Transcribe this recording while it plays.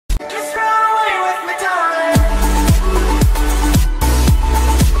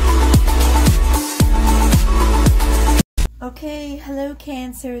Hello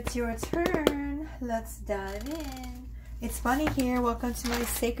Cancer, it's your turn. Let's dive in. It's Bunny here. Welcome to my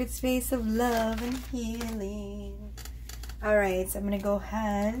sacred space of love and healing. Alright, so I'm going to go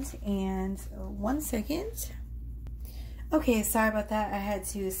ahead and 1 second. Okay, sorry about that. I had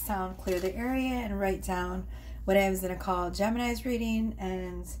to sound clear the area and write down what I was going to call Gemini's reading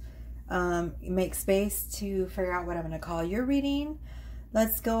and make space to figure out what I'm going to call your reading.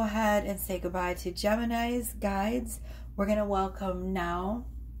 Let's go ahead and say goodbye to Gemini's guides. We're going to welcome now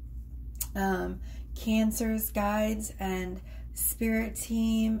Cancer's guides and spirit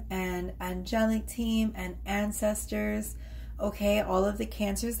team and angelic team and ancestors. Okay, all of the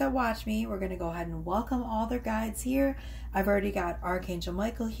Cancers that watch me, we're going to go ahead and welcome all their guides here. I've already got Archangel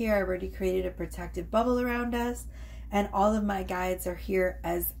Michael here. I've already created a protective bubble around us. And all of my guides are here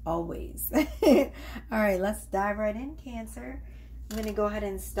as always. All right, let's dive right in, Cancer. I'm going to go ahead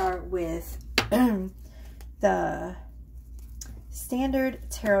and start with the standard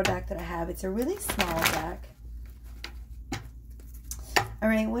tarot deck that I have. It's a really small deck. All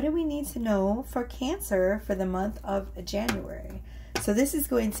right, what do we need to know for Cancer for the month of January? So this is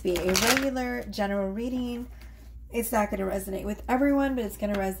going to be a regular general reading. It's not going to resonate with everyone, but it's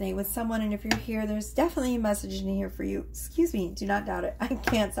going to resonate with someone. And if you're here, there's definitely a message in here for you. Excuse me, do not doubt it. I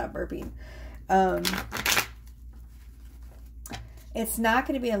can't stop burping. It's not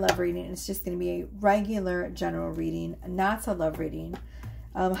going to be a love reading. It's just going to be a regular general reading, not a love reading.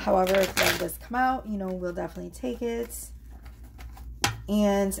 However, if love does come out, you know, we'll definitely take it.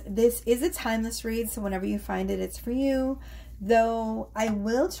 And this is a timeless read, so whenever you find it, it's for you. Though I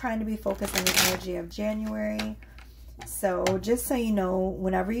will try to be focused on the energy of January. So just so you know,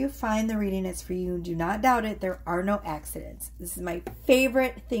 whenever you find the reading, it's for you. Do not doubt it. There are no accidents. This is my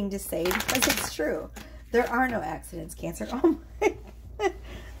favorite thing to say because it's true. There are no accidents, Cancer. Oh my.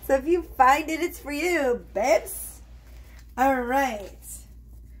 So if you find it, it's for you, babes. All right.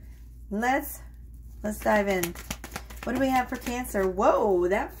 Let's dive in. What do we have for Cancer? Whoa,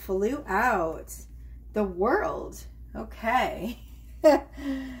 that flew out. The World. Okay.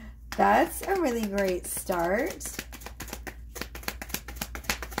 That's a really great start.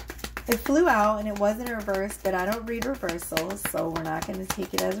 It flew out and it wasn't a reverse, but I don't read reversals, so we're not going to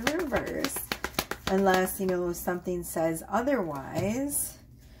take it as a reverse. Unless, you know, something says otherwise.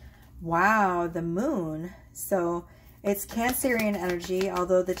 Wow, the Moon. So it's Cancerian energy,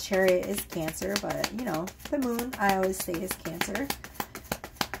 although the Chariot is Cancer, but, you know, the Moon, I always say, is Cancer.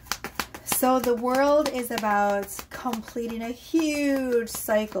 So the World is about completing a huge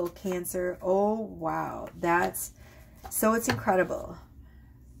cycle, Cancer. Oh, wow. So it's incredible.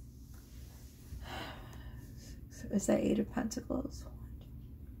 Is that 8 of Pentacles?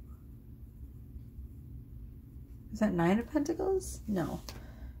 Is that 9 of Pentacles? No. 1,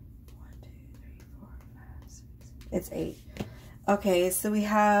 2, 3, 4, 5, 6. It's 8. Okay, so we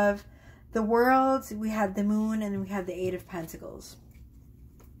have the World, we have the Moon, and then we have the 8 of Pentacles.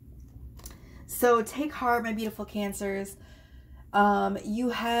 So take heart, my beautiful Cancers. You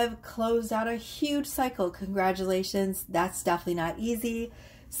have closed out a huge cycle. Congratulations. That's definitely not easy.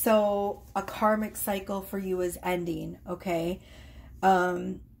 So a karmic cycle for you is ending, okay?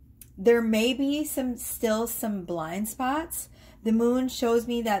 There may be still some blind spots. The Moon shows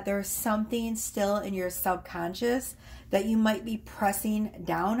me that there's something still in your subconscious that you might be pressing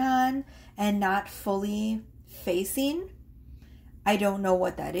down on and not fully facing. I don't know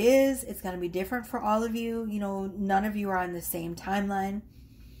what that is. It's going to be different for all of you. You know, none of you are on the same timeline.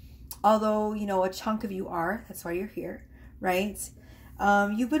 Although, you know, a chunk of you are. That's why you're here, right?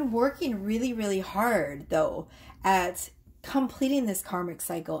 You've been working really, really hard, though, at completing this karmic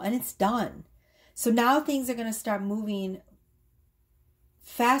cycle, and it's done. So now things are going to start moving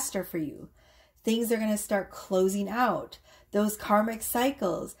faster for you. Things are going to start closing out. Those karmic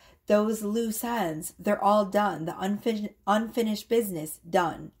cycles, those loose ends, they're all done. The unfinished business,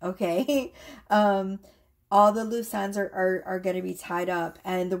 done. Okay? All the loose ends are going to be tied up,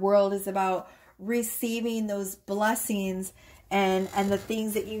 and the World is about receiving those blessings and the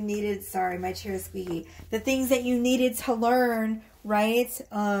things that you needed. Sorry, my chair is squeaky. The things that you needed to learn, right?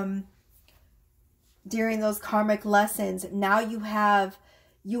 During those karmic lessons. Now you have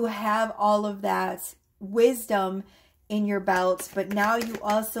all of that wisdom in your belt, but now you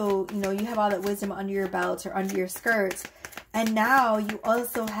also, you know, you have all that wisdom under your belt or under your skirts. And now you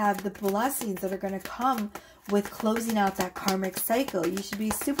also have the blessings that are going to come with closing out that karmic cycle. You should be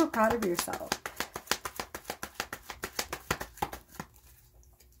super proud of yourself.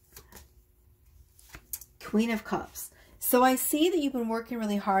 Queen of Cups. So I see that you've been working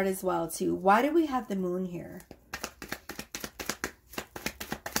really hard as well, too. Why do we have the Moon here?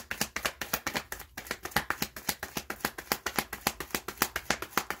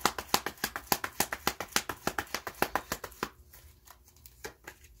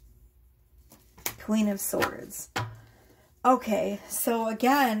 Queen of Swords. Okay, so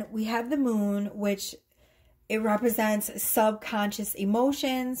again, we have the Moon, which it represents subconscious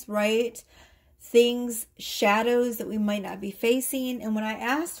emotions, right? Things, shadows that we might not be facing. And when I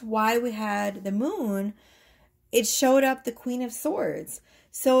asked why we had the Moon, it showed up the Queen of Swords.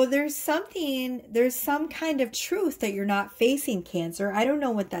 So there's some kind of truth that you're not facing, Cancer. I don't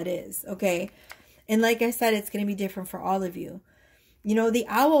know what that is, okay? And like I said, it's going to be different for all of you. You know, the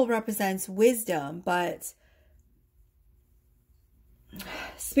owl represents wisdom, but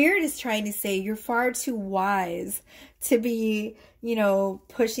Spirit is trying to say you're far too wise to be, you know,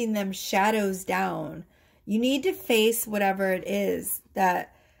 pushing them shadows down. You need to face whatever it is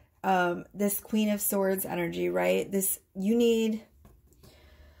that this Queen of Swords energy, right? You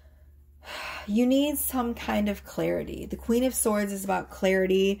need some kind of clarity. The Queen of Swords is about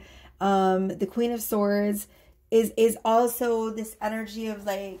clarity. The Queen of Swords is also this energy of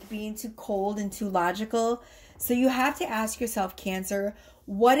like being too cold and too logical. So you have to ask yourself, Cancer,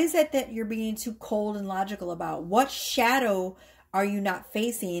 what is it that you're being too cold and logical about? What shadow are you not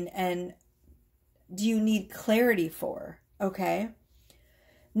facing, and do you need clarity for? Okay.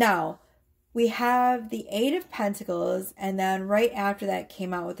 Now, we have the Eight of Pentacles, and then right after that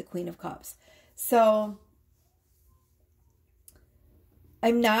came out with the Queen of Cups. So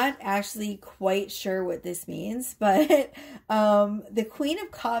I'm not actually quite sure what this means, but the Queen of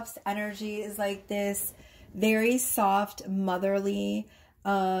Cups energy is like this very soft, motherly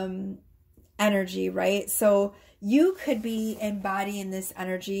energy, right? So you could be embodying this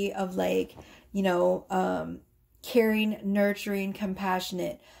energy of like, you know, caring, nurturing,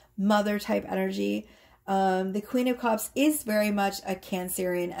 compassionate, mother type energy. The Queen of Cups is very much a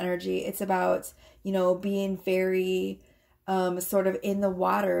Cancerian energy. It's about, you know, being very sort of in the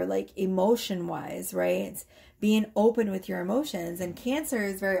water, like emotion wise, right? Being open with your emotions. And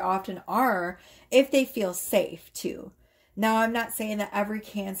Cancers very often are, if they feel safe too. Now, I'm not saying that every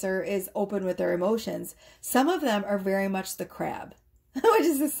Cancer is open with their emotions. Some of them are very much the crab, which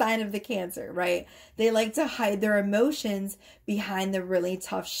is a sign of the Cancer, right? They like to hide their emotions behind the really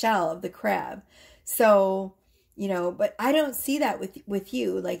tough shell of the crab. So, you know, but I don't see that with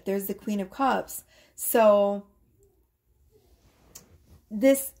you. Like, there's the Queen of Cups. So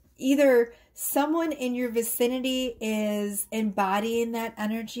this, either someone in your vicinity is embodying that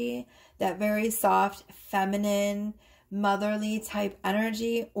energy, that very soft, feminine, motherly type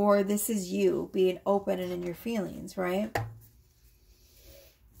energy, or this is you being open and in your feelings, right?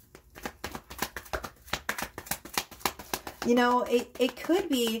 You know, it could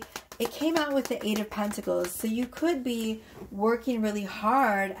be, it came out with the Eight of Pentacles, so you could be working really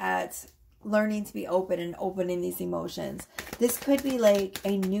hard at learning to be open and opening these emotions. This could be like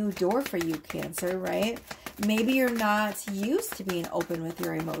a new door for you, Cancer, right? Maybe you're not used to being open with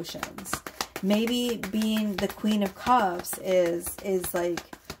your emotions. Maybe being the Queen of Cups is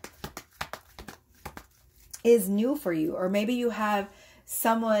new for you. Or maybe you have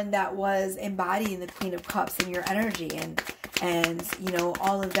someone that was embodying the Queen of Cups in your energy, and you know,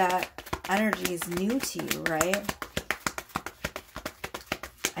 all of that energy is new to you, right?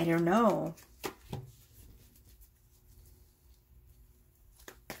 I don't know.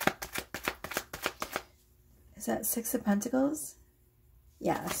 Is that Six of Pentacles?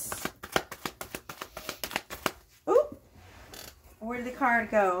 Yes. Ooh! Where did the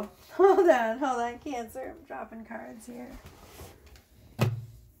card go? Hold on, Cancer. I'm dropping cards here.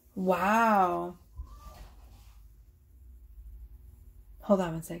 Wow. Hold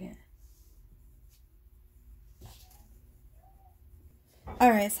on one second.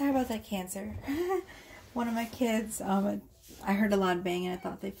 Alright, sorry about that, Cancer. One of my kids, I heard a loud bang and I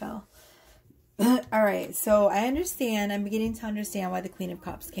thought they fell. Alright, so I'm beginning to understand why the Queen of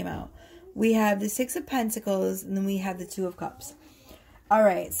Cups came out. We have the Six of Pentacles, and then we have the Two of Cups.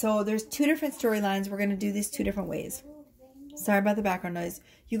 Alright, so there's two different storylines. We're going to do this two different ways. Sorry about the background noise.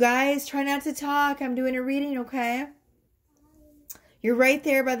 You guys, try not to talk. I'm doing a reading, okay? You're right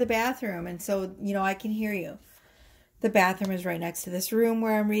there by the bathroom, and so, you know, I can hear you. The bathroom is right next to this room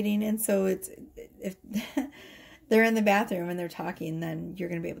where I'm reading, and so if they're in the bathroom and they're talking, then you're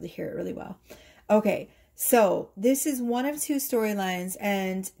going to be able to hear it really well. Okay, so this is one of two storylines,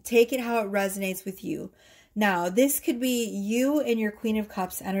 and take it how it resonates with you. Now, this could be you and your Queen of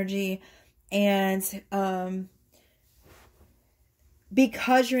Cups energy, and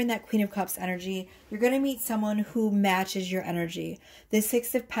because you're in that Queen of Cups energy, you're going to meet someone who matches your energy. The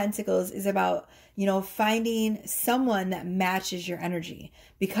Six of Pentacles is about, you know, finding someone that matches your energy.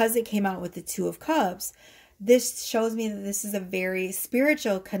 Because it came out with the Two of Cups, this shows me that this is a very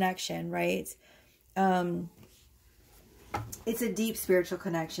spiritual connection, right? It's a deep spiritual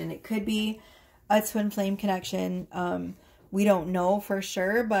connection. It could be a twin flame connection. We don't know for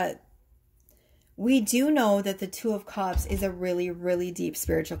sure, but we do know that the Two of Cups is a really, really deep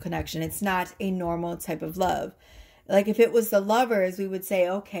spiritual connection. It's not a normal type of love. Like if it was the Lovers, we would say,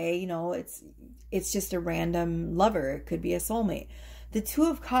 okay, you know, it's just a random lover. It could be a soulmate. The Two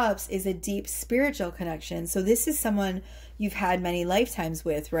of Cups is a deep spiritual connection. So this is someone you've had many lifetimes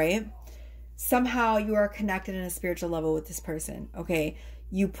with, right? Somehow you are connected on a spiritual level with this person, okay?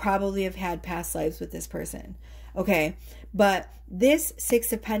 You probably have had past lives with this person, okay? But this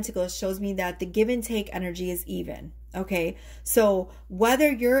Six of Pentacles shows me that the give and take energy is even, okay? So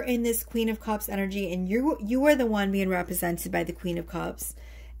whether you're in this Queen of Cups energy and you are the one being represented by the Queen of Cups,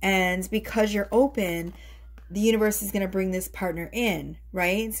 and because you're open, the universe is going to bring this partner in,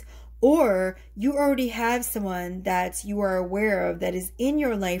 right? Or you already have someone that you are aware of that is in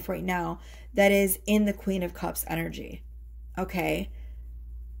your life right now that is in the Queen of Cups energy, okay?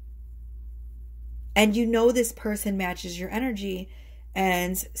 And you know this person matches your energy,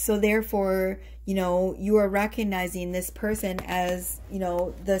 and so therefore, you know, you are recognizing this person as, you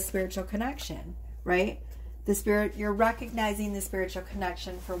know, the spiritual connection, right? You're recognizing the spiritual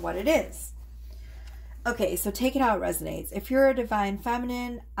connection for what it is. Okay, so take it how it resonates. If you're a divine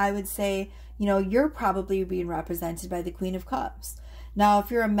feminine, I would say, you know, you're probably being represented by the Queen of Cups. Now,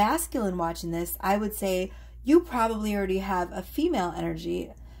 if you're a masculine watching this, I would say you probably already have a female energy,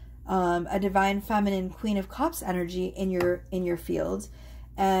 a divine feminine Queen of Cups energy in your field,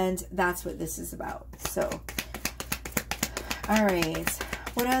 and that's what this is about. So, all right,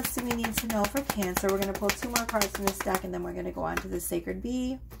 what else do we need to know for Cancer? We're going to pull 2 more cards from this deck, and then we're going to go on to the Sacred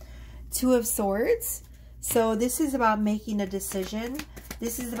Bee. Two of Swords. So this is about making a decision.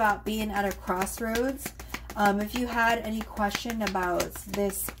 This is about being at a crossroads. If you had any question about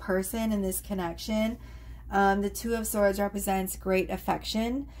this person and this connection, the Two of Swords represents great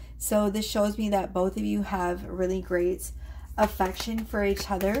affection. So this shows me that both of you have really great affection for each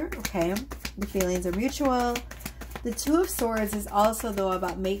other, okay? The feelings are mutual. The Two of Swords is also, though,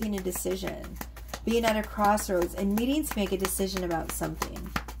 about making a decision, being at a crossroads and needing to make a decision about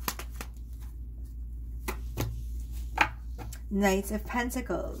something. Knight of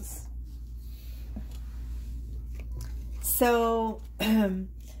Pentacles. So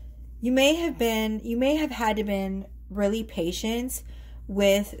you may have had to been really patient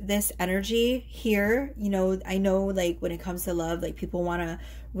with this energy here. You know, I know, like, when it comes to love, like, people want to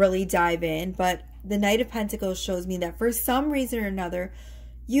really dive in, but the Knight of Pentacles shows me that for some reason or another,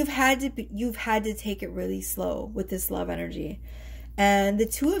 you've had to take it really slow with this love energy. And the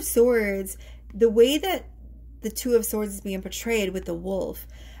Two of Swords, the way that the Two of Swords is being portrayed with the wolf,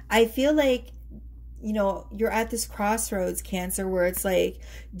 I feel like, you know, you're at this crossroads, Cancer, where it's like,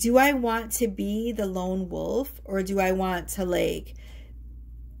 do I want to be the lone wolf, or do I want to, like,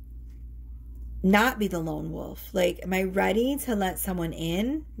 not be the lone wolf? Like, am I ready to let someone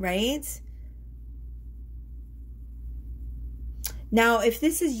in, right? Now, if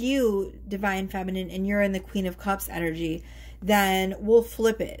this is you, Divine Feminine, and you're in the Queen of Cups energy, then we'll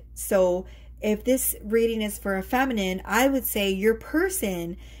flip it. So if this reading is for a feminine, I would say your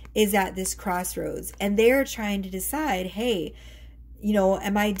person is at this crossroads and they're trying to decide, hey, you know,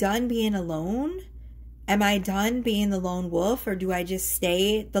 am I done being alone? Am I done being the lone wolf, or do I just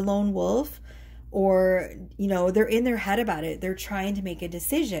stay the lone wolf? Or, you know, they're in their head about it. They're trying to make a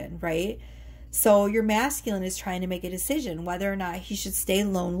decision, right? So your masculine is trying to make a decision whether or not he should stay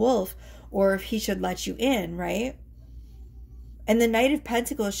lone wolf or if he should let you in, right? And the Knight of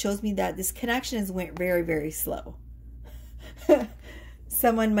Pentacles shows me that this connection has went very, very slow.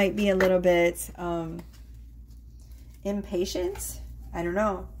 Someone might be a little bit impatient. I don't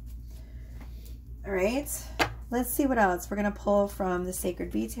know. All right. Let's see what else. We're going to pull from the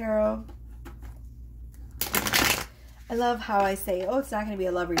Sacred Bee Tarot. I love how I say, oh, it's not going to be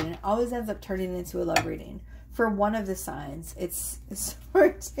a love reading. It always ends up turning into a love reading for one of the signs. It's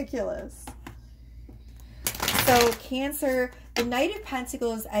ridiculous. So Cancer, the Knight of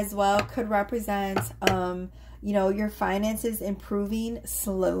Pentacles as well could represent, you know, your finances improving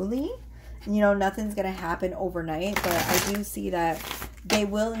slowly. You know, nothing's going to happen overnight, but I do see that they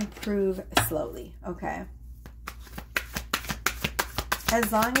will improve slowly, okay? As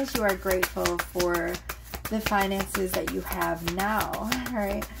long as you are grateful for the finances that you have now. All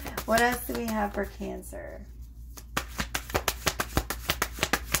right. What else do we have for Cancer?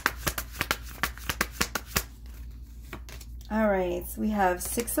 All right. So we have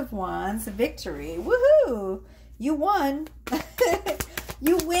Six of Wands, victory. Woohoo! You won.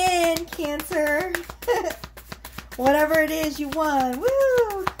 You win, Cancer. Whatever it is, you won.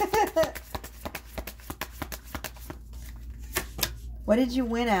 Woo! What did you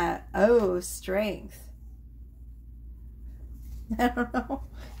win at? Oh, strength. I don't know.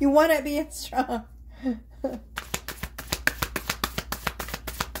 You won at being strong.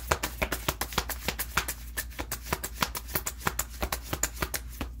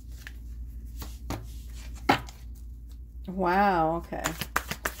 Wow, okay.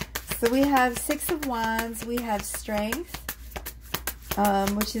 So we have Six of Wands, we have Strength,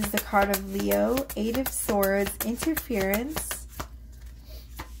 which is the card of Leo, Eight of Swords, Interference,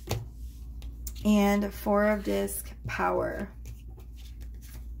 and Four of Disc, Power.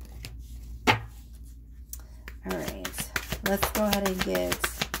 All right, let's go ahead and get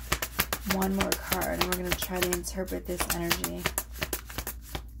one more card, and we're going to try to interpret this energy.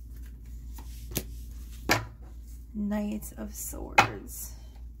 Knight of Swords.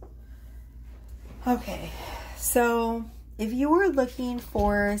 Okay, so if you were looking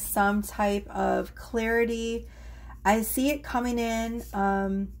for some type of clarity, I see it coming in.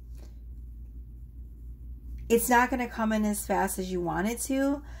 It's not going to come in as fast as you want it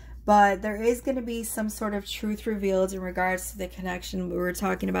to, but there is going to be some sort of truth revealed in regards to the connection we were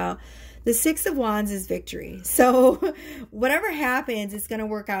talking about. The Six of Wands is victory. So whatever happens, it's going to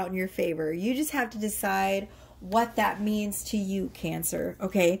work out in your favor. You just have to decide what that means to you, Cancer,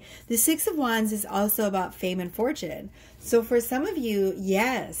 okay? The Six of Wands is also about fame and fortune. So for some of you,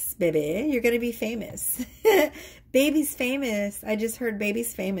 yes, baby, you're going to be famous. Baby's famous. I just heard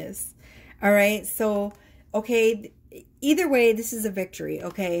baby's famous. All right, so, okay, either way, this is a victory,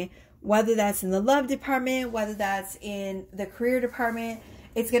 okay? Whether that's in the love department, whether that's in the career department,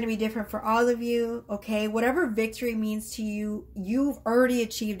 it's going to be different for all of you, okay? Whatever victory means to you, you've already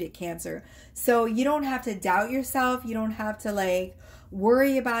achieved it, Cancer. So you don't have to doubt yourself. You don't have to, like,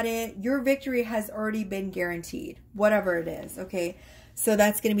 worry about it. Your victory has already been guaranteed, whatever it is, okay? So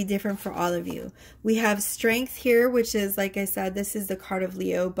that's going to be different for all of you. We have Strength here, which is, like I said, this is the card of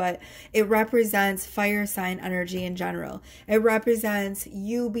Leo, but it represents fire sign energy in general. It represents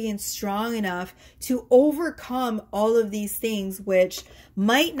you being strong enough to overcome all of these things, which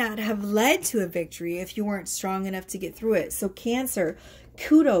might not have led to a victory if you weren't strong enough to get through it. So Cancer,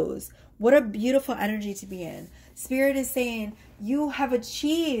 kudos. What a beautiful energy to be in. Spirit is saying you have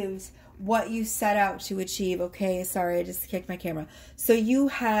achieved what you set out to achieve. Okay, sorry, I just kicked my camera. So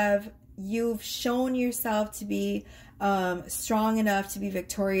you've shown yourself to be strong enough to be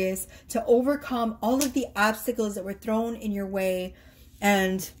victorious, to overcome all of the obstacles that were thrown in your way.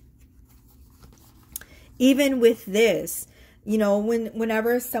 And even with this, you know,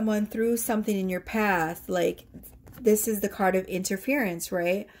 whenever someone threw something in your path, like this is the card of interference,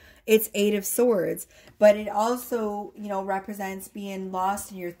 right? It's Eight of Swords, but it also, you know, represents being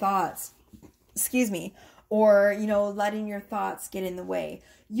lost in your thoughts, excuse me, or, you know, letting your thoughts get in the way.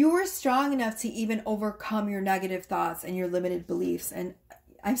 You were strong enough to even overcome your negative thoughts and your limited beliefs, and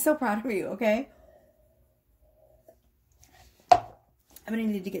I'm so proud of you, okay? I'm going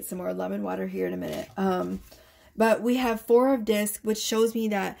to need to get some more lemon water here in a minute. But we have Four of Discs, which shows me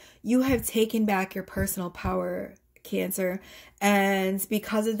that you have taken back your personal power, Cancer, and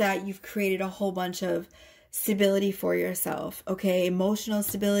because of that, you've created a whole bunch of stability for yourself, okay? Emotional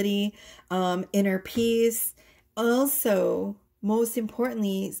stability, inner peace, also, most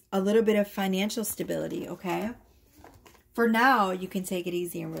importantly, a little bit of financial stability, okay? For now, you can take it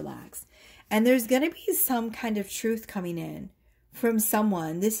easy and relax. And there's going to be some kind of truth coming in from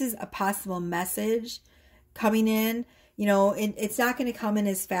someone. This is a possible message coming in. You know, it's not going to come in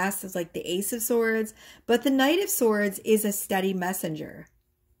as fast as like the Ace of Swords, but the Knight of Swords is a steady messenger,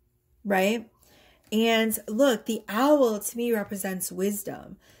 right? And look, the owl to me represents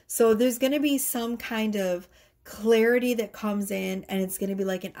wisdom. So there's going to be some kind of clarity that comes in, and it's going to be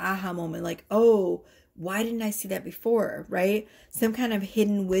like an aha moment, like, oh, why didn't I see that before, right? Some kind of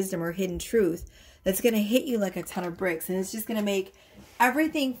hidden wisdom or hidden truth that's going to hit you like a ton of bricks, and it's just going to make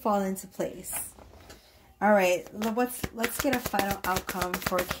everything fall into place. All right, let's get a final outcome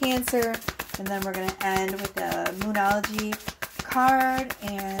for Cancer, and then we're going to end with the Moonology card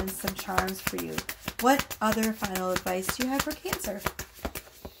and some charms for you. What other final advice do you have for Cancer?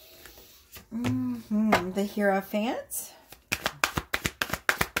 The Hierophant.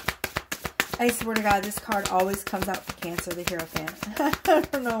 I swear to God, this card always comes out for Cancer, the Hierophant. I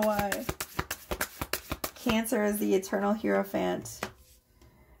don't know why. Cancer is the eternal Hierophant.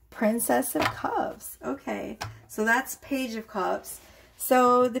 Princess of Cups. Okay, so that's Page of Cups.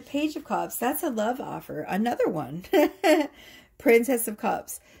 So the Page of Cups, that's a love offer. Another one. Princess of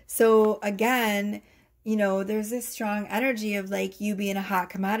Cups. So again, you know, there's this strong energy of like you being a hot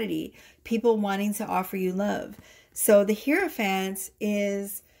commodity. People wanting to offer you love. So the Hierophant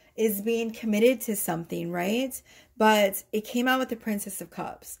is being committed to something, right? but it came out with the Princess of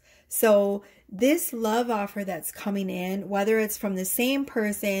Cups. So this love offer that's coming in, whether it's from the same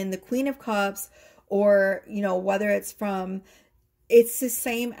person, the Queen of Cups, or, you know, whether it's from, it's the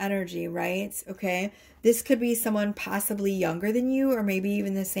same energy, right? Okay. This could be someone possibly younger than you, or maybe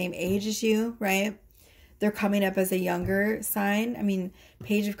even the same age as you, right? They're coming up as a younger sign. I mean,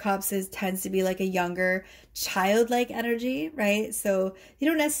 Page of Cups tends to be like a younger, childlike energy, right? So they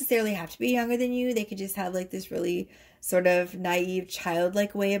don't necessarily have to be younger than you. They could just have like this really sort of naive,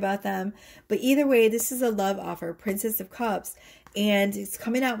 childlike way about them. But either way, this is a love offer, Princess of Cups, and it's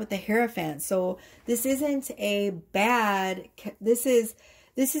coming out with the Hierophant. So this isn't a bad, this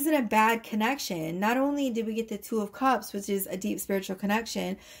isn't a bad connection. Not only did we get the Two of Cups, which is a deep spiritual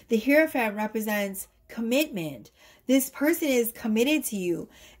connection, the Hierophant represents commitment. This person is committed to you.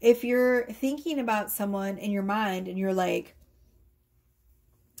 If you're thinking about someone in your mind and you're like,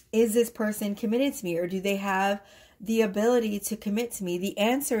 is this person committed to me, or do they have the ability to commit to me? The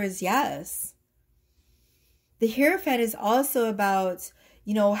answer is yes. The Hierophant is also about,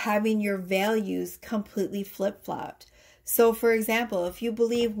 you know, having your values completely flip-flopped. So for example, if you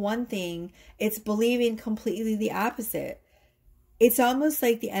believe one thing, it's believing completely the opposite. It's almost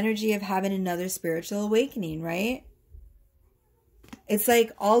like the energy of having another spiritual awakening, right? It's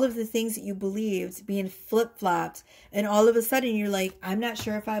like all of the things that you believed being flip-flopped, and all of a sudden you're like, I'm not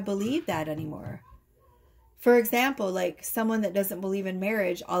sure if I believe that anymore. For example, like someone that doesn't believe in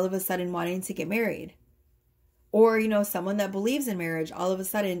marriage, all of a sudden wanting to get married. Or, you know, someone that believes in marriage, all of a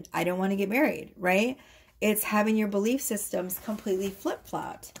sudden, I don't want to get married, right? It's having your belief systems completely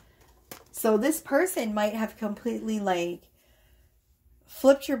flip-flopped. So this person might have completely like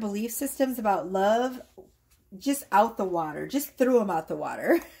flipped your belief systems about love just out the water. Just threw them out the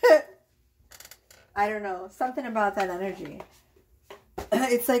water. I don't know. Something about that energy.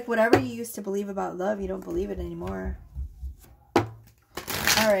 It's like whatever you used to believe about love, you don't believe it anymore.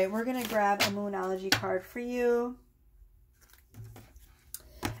 All right, we're going to grab a Moonology card for you.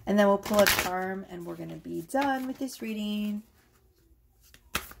 And then we'll pull a charm and we're going to be done with this reading.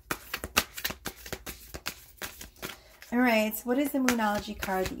 All right, what is the Moonology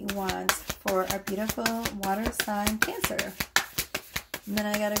card that you want for our beautiful water sign Cancer? And then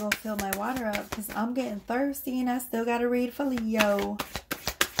I got to go fill my water up because I'm getting thirsty and I still got to read for Leo.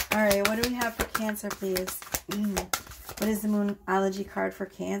 All right, what do we have for Cancer, please? What is the Moonology card for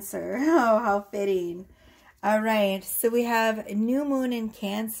Cancer? Oh, how fitting. All right, so we have new moon in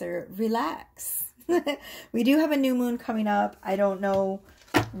Cancer. Relax. We do have a new moon coming up. I don't know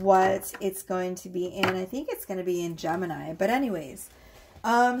what it's going to be in. I think it's going to be in Gemini. But anyways,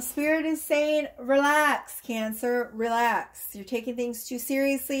 Spirit is saying, relax, Cancer, relax. You're taking things too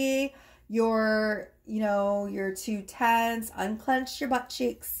seriously. You're too tense. Unclench your butt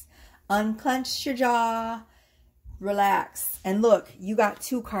cheeks. Unclench your jaw. Relax. And look, you got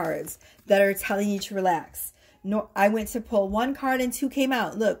two cards that are telling you to relax. No, I went to pull one card and two came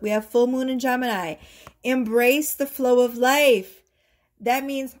out. Look, we have full moon in Gemini. Embrace the flow of life. That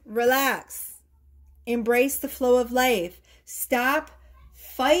means relax. Embrace the flow of life. Stop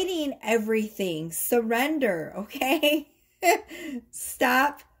fighting everything. Surrender, okay?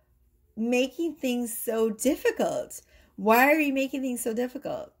 Stop making things so difficult. Why are you making things so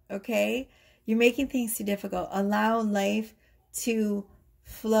difficult? Okay? You're making things too difficult. Allow life to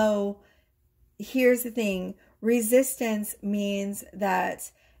flow. Here's the thing. Resistance means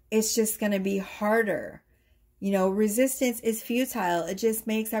that it's just going to be harder. You know, resistance is futile. It just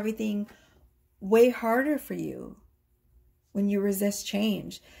makes everything way harder for you when you resist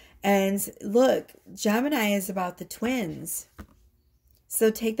change. And look, Gemini is about the twins. So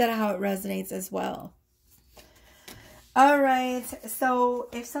take that how it resonates as well. All right. So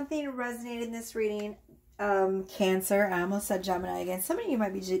if something resonated in this reading, Cancer, I almost said Gemini again. Some of you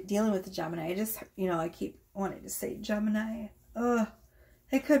might be dealing with the Gemini. I just, I keep wanting to say Gemini. Ugh.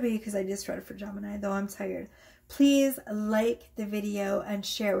 It could be because I just read for Gemini, though I'm tired. Please like the video and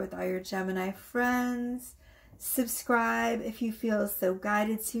share with all your Gemini friends. Subscribe if you feel so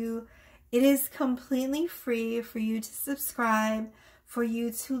guided to. It is completely free for you to subscribe, for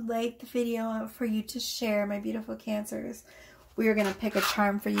you to like the video, for you to share, my beautiful Cancers. We are going to pick a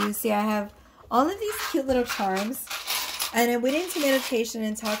charm for you. See, I have all of these cute little charms. And I went into meditation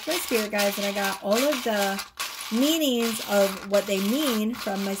and talked to my spirit guides, and I got all of the meanings of what they mean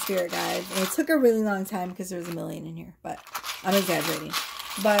from my spirit guides. And it took a really long time because there's a million in here, but I'm exaggerating.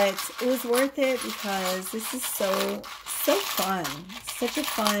 But it was worth it because this is so fun. Such a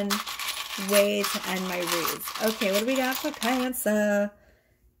fun way to end my reads. Okay, what do we got for Cancer?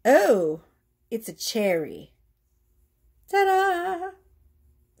 Oh, it's a cherry. Ta-da!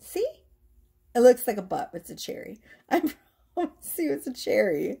 See? It looks like a butt, but it's a cherry. See, it's a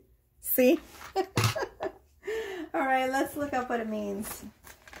cherry. See? All right, let's look up what it means.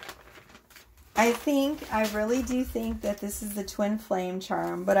 I really do think that this is the twin flame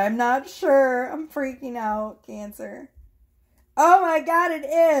charm, but I'm not sure. I'm freaking out, Cancer. Oh my God, it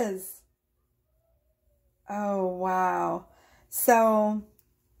is. Oh, wow. So,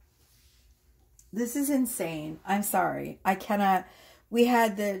 this is insane. I'm sorry. I cannot. We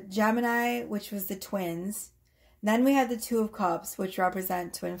had the Gemini, which was the twins. Then we had the Two of Cups, which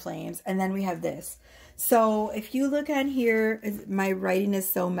represent twin flames. And then we have this. So if you look on here, my writing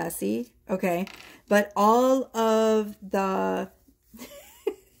is so messy. Okay. But all of the,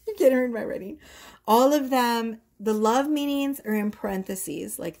 you can't read my writing. All of them, the love meanings are in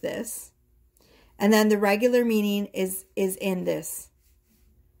parentheses like this. And then the regular meaning is in this.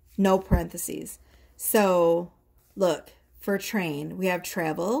 No parentheses. So look, for train, we have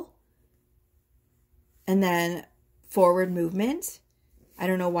travel. And then forward movement. I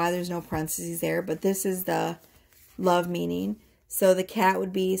don't know why there's no parentheses there, but this is the love meaning. So the cat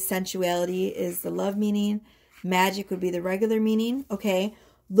would be sensuality is the love meaning. Magic would be the regular meaning. Okay,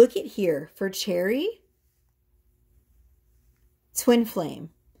 look at here. For cherry, twin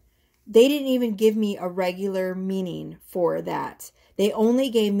flame. They didn't even give me a regular meaning for that. They only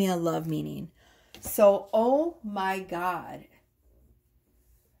gave me a love meaning. So, oh my God.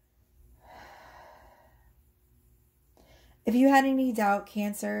 If you had any doubt,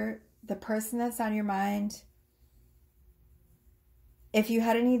 Cancer, the person that's on your mind, if you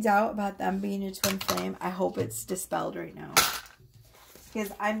had any doubt about them being a twin flame, I hope it's dispelled right now.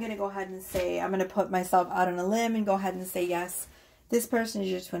 Because I'm going to go ahead and say, I'm going to put myself out on a limb and go ahead and say, yes, this person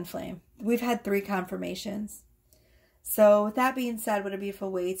is your twin flame. We've had 3 confirmations. So with that being said, what a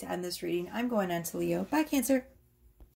beautiful way to end this reading. I'm going on to Leo. Bye, Cancer.